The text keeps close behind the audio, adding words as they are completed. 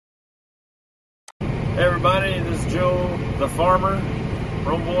Hey everybody, this is Joe the Farmer,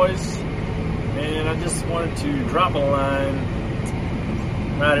 Rome Boys, and I just wanted to drop a line.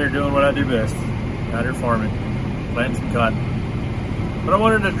 I'm out here doing what I do best, out here farming, planting some cotton. But I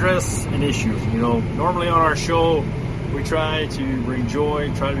wanted to address an issue. Normally on our show, we try to bring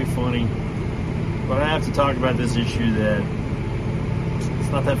joy, try to be funny, but I have to talk about this issue that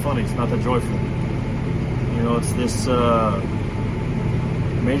it's not that funny, it's not that joyful. It's this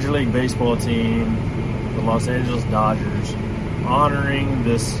Major League Baseball team, the Los Angeles Dodgers, honoring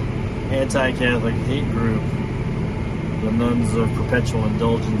this anti-Catholic hate group, the Nuns of Perpetual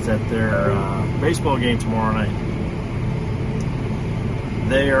Indulgence, at their baseball game tomorrow night.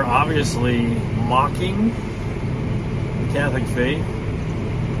 They are obviously mocking the Catholic faith.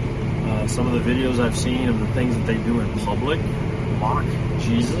 Some of the videos I've seen of the things that they do in public mock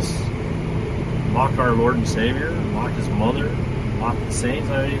Jesus, mock our Lord and Savior, mock His mother, mock the saints.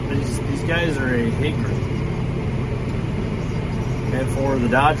 I mean, these guys are a hate group. And for the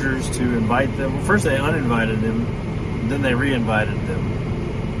Dodgers to invite them, well, first they uninvited them, then they re-invited them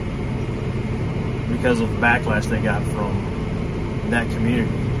because of the backlash they got from that community.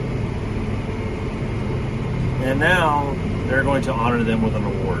 And now they're going to honor them with an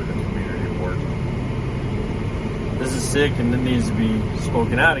award, a community award. This is sick, and it needs to be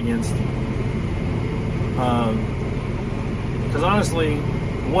spoken out against. Because honestly,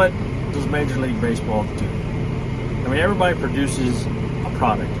 what does Major League Baseball do? I mean, everybody produces a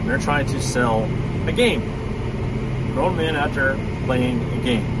product, and they're trying to sell a game. Grown men out there playing a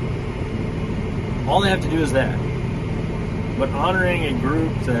game. All they have to do is that. But honoring a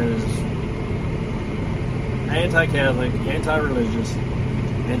group that is anti-Catholic, anti-religious,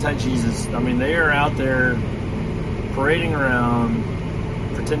 anti-Jesus, I mean, they are out there parading around,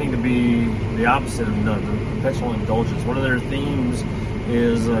 pretending to be the opposite of nuns, perpetual indulgence. One of their themes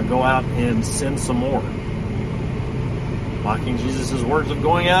is go out and sin some more. Mocking Jesus' words of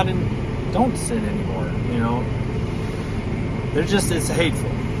going out and don't sin anymore. It's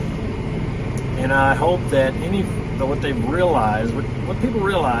hateful. And I hope that what they've realized, what people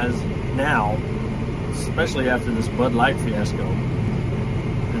realize now, especially after this Bud Light fiasco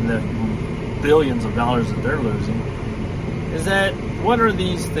and the billions of dollars that they're losing, is that what are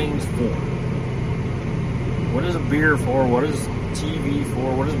these things for? What is a beer for? What is TV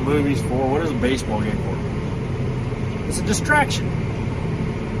for? What is movies for? What is a baseball game for? It's a distraction.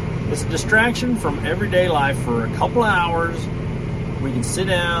 It's a distraction from everyday life for a couple of hours. We can sit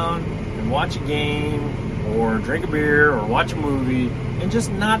down and watch a game or drink a beer or watch a movie and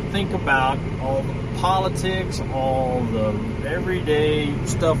just not think about all the politics, all the everyday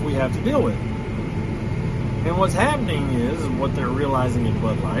stuff we have to deal with. And what's happening is, what they're realizing in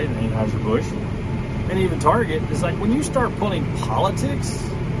Bud Light and Anheuser-Busch and even Target is, like, when you start putting politics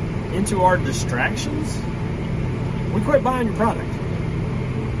into our distractions, we quit buying your product.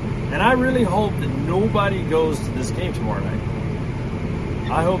 And I really hope that nobody goes to this game tomorrow night.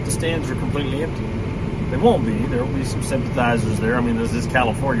 I hope the stands are completely empty. They won't be. There will be some sympathizers there. I mean, this is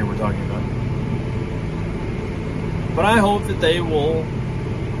California we're talking about. But I hope that they will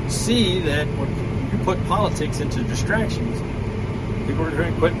see that when you put politics into distractions, people are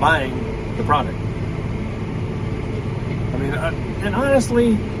going to quit buying the product. I mean, and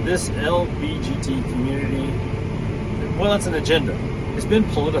honestly, this LGBT community, well, it's an agenda. It's been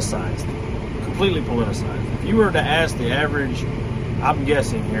politicized, completely politicized. If you were to ask the average, I'm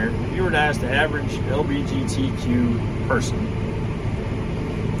guessing here, if you were to ask the average LGBTQ person,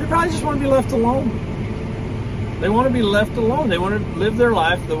 they probably just want to be left alone. They want to be left alone. They want to live their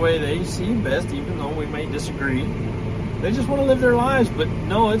life the way they see best, even though we may disagree. They just want to live their lives, but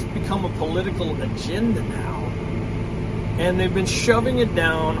no, it's become a political agenda now. And they've been shoving it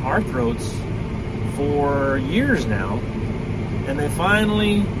down our throats for years now, and they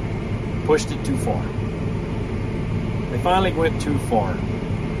finally pushed it too far. They finally went too far.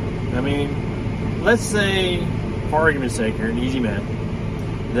 I mean, let's say, for argument's sake here, an easy math,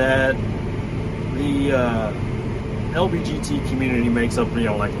 that the LGBT community makes up,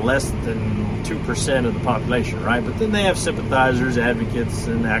 like less than 2% of the population, right? But then they have sympathizers, advocates,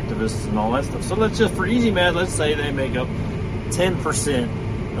 and activists and all that stuff. So let's just, for easy math, let's say they make up 10%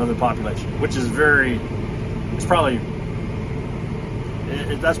 of the population, which is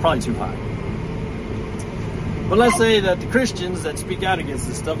that's probably too high. But let's say that the Christians that speak out against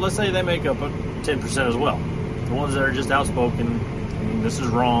this stuff, let's say they make up 10% as well. The ones that are just outspoken, this is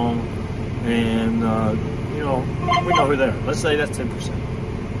wrong, and, we know who they are. Let's say that's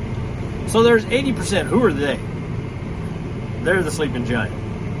 10%. So there's 80%. Who are they? They're the sleeping giant.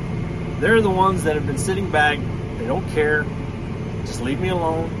 They're the ones that have been sitting back. They don't care. Just leave me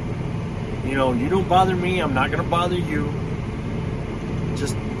alone. You know, you don't bother me, I'm not going to bother you.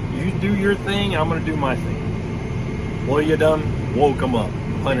 Just, you do your thing, I'm going to do my thing. Well, you done woke them up,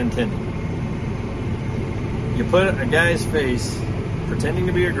 pun intended. You put a guy's face, pretending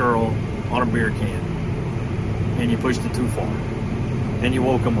to be a girl, on a beer can. And you pushed it too far. And you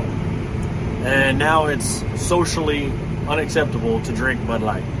woke them up. And now it's socially unacceptable to drink Bud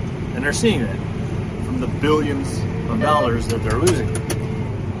Light. And they're seeing that from the billions of dollars that they're losing.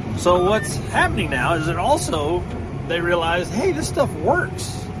 So what's happening now is that also they realize, hey, this stuff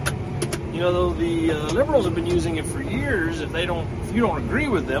works. You know, the liberals have been using it for years. If you don't agree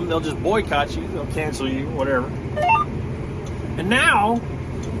with them, they'll just boycott you, they'll cancel you, whatever. And now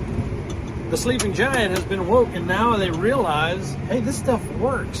the sleeping giant has been woke, and now they realize, hey, this stuff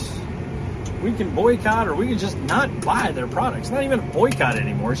works. We can boycott, or we can just not buy their products. It's not even a boycott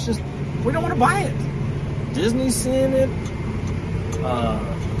anymore. It's just, we don't want to buy it. Disney's seeing it.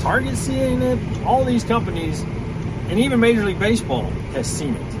 Target's seeing it. All these companies, and even Major League Baseball has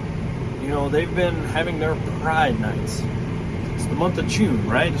seen it. You know, they've been having their Pride nights. It's the month of June,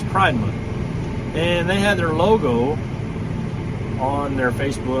 right? It's Pride Month. And they had their logo on their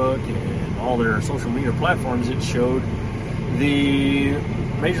Facebook and all their social media platforms. It showed the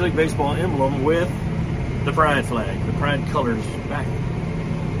Major League Baseball emblem with the Pride flag, the Pride colors back.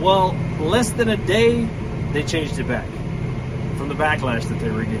 Well, less than a day, they changed it back from the backlash that they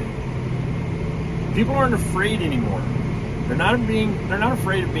were getting. People aren't afraid anymore. They're not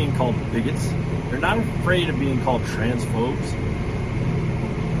afraid of being called bigots. They're not afraid of being called transphobes.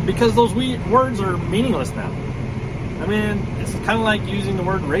 Because those words are meaningless now. I mean, it's kind of like using the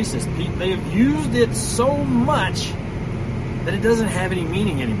word racist. They have used it so much that it doesn't have any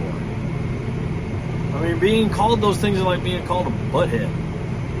meaning anymore. I mean, being called those things are like being called a butthead.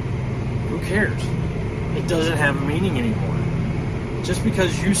 Who cares? It doesn't have a meaning anymore. Just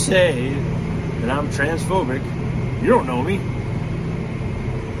because you say that I'm transphobic, you don't know me.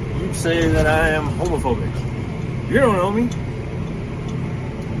 You say that I am homophobic, you don't know me.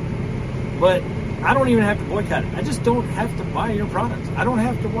 But I don't even have to boycott it. I just don't have to buy your products. I don't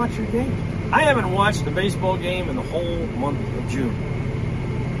have to watch your game. I haven't watched a baseball game in the whole month of June.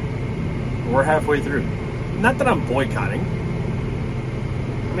 We're halfway through. Not that I'm boycotting.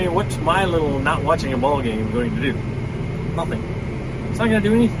 I mean, what's my little not watching a ball game going to do? Nothing. It's not going to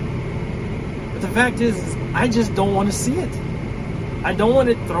do anything. But the fact is I just don't want to see it. I don't want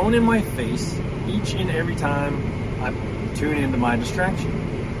it thrown in my face each and every time I tune into my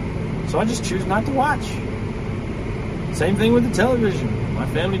distraction. So I just choose not to watch. Same thing with the television. My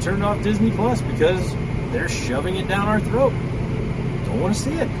family turned off Disney Plus because they're shoving it down our throat. Don't want to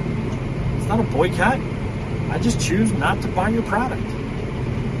see it. It's not a boycott. I just choose not to buy your product.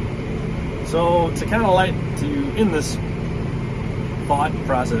 So to kind of to end this thought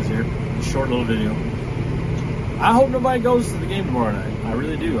process here, short little video, I hope nobody goes to the game tomorrow night. I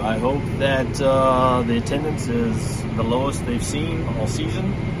really do. I hope that the attendance is the lowest they've seen all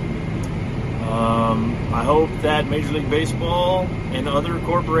season. I hope that Major League Baseball and other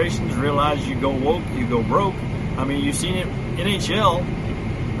corporations realize you go woke, you go broke. I mean, you've seen it. NHL,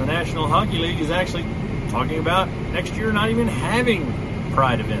 the National Hockey League, is actually talking about next year not even having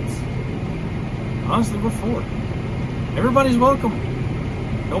Pride events. Honestly, we're for it. Everybody's welcome.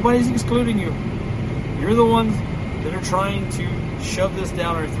 Nobody's excluding you. You're the ones that are trying to shove this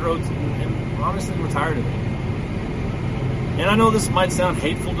down our throats, and honestly, we're tired of it. And I know this might sound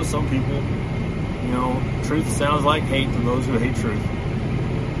hateful to some people. You know, truth sounds like hate to those who hate truth.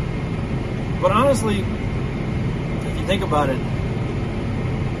 But honestly, if you think about it,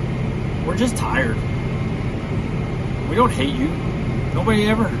 we're just tired. We don't hate you. Nobody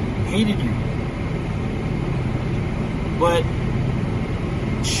ever hated you. But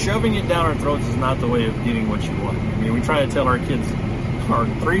shoving it down our throats is not the way of getting what you want. I mean, we try to tell our kids, our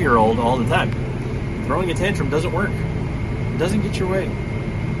 3-year-old all the time, throwing a tantrum doesn't work. It doesn't get your way.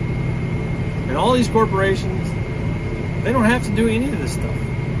 And all these corporations, they don't have to do any of this stuff.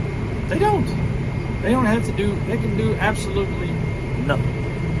 They don't. They don't have to do, they can do absolutely nothing.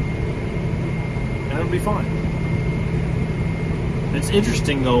 And it'll be fine. It's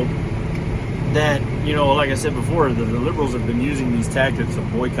interesting, though, that, you know, like I said before, the liberals have been using these tactics of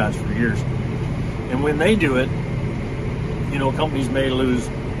boycotts for years. And when they do it, you know, companies may lose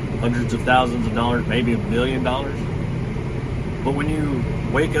hundreds of thousands of dollars, maybe $1 million. But when you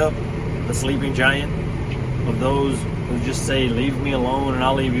wake up the sleeping giant of those who just say, leave me alone and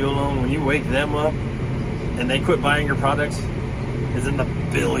I'll leave you alone, when you wake them up and they quit buying your products, it's in the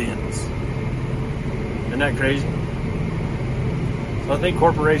billions. Isn't that crazy? So I think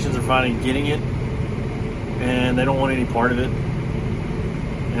corporations are finally getting it, and they don't want any part of it.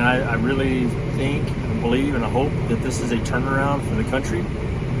 And I really think and believe and I hope that this is a turnaround for the country.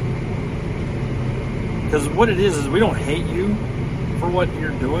 Because what it is we don't hate you for what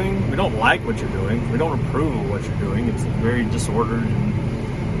you're doing. We don't like what you're doing. We don't approve of what you're doing. It's very disordered and,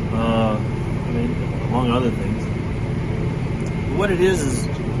 among other things. But what it is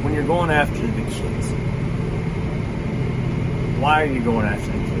when you're going after the kids. Why are you going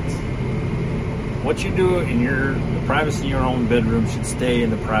after the kids? What you do in the privacy of your own bedroom should stay in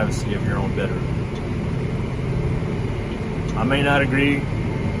the privacy of your own bedroom. I may not agree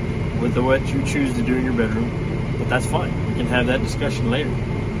with what you choose to do in your bedroom, but that's fine. We can have that discussion later.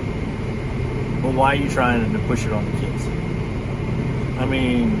 But why are you trying to push it on the kids? I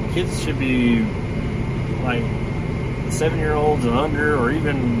mean, kids should be like 7-year-olds and under, or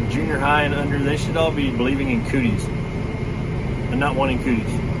even junior high and under. They should all be believing in cooties and not wanting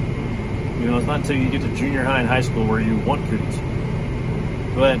cooties. You know, it's not until you get to junior high and high school where you want cooties.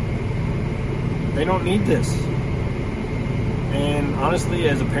 But they don't need this. And honestly,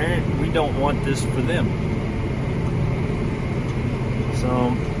 as a parent, we don't want this for them.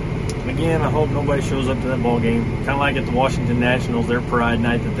 So, again, I hope nobody shows up to that ball game. Kind of like at the Washington Nationals, their Pride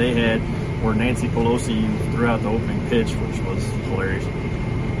Night that they had, where Nancy Pelosi threw out the opening pitch, which was hilarious.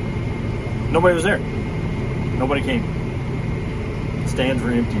 Nobody was there. Nobody came. The stands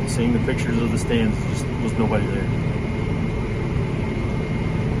were empty. Seeing the pictures of the stands, just was nobody there.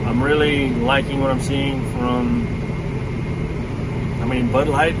 I'm really liking what I'm seeing from... Bud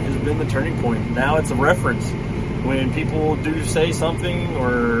Light has been the turning point. Now it's a reference. When people do say something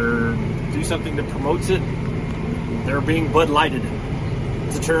or do something that promotes it, they're being Bud Lighted.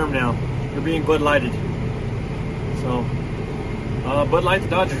 It's a term now. They're being Bud Lighted. So, Bud Light the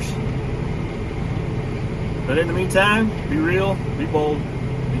Dodgers. But in the meantime, be real, be bold,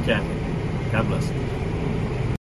 be Catholic. God bless.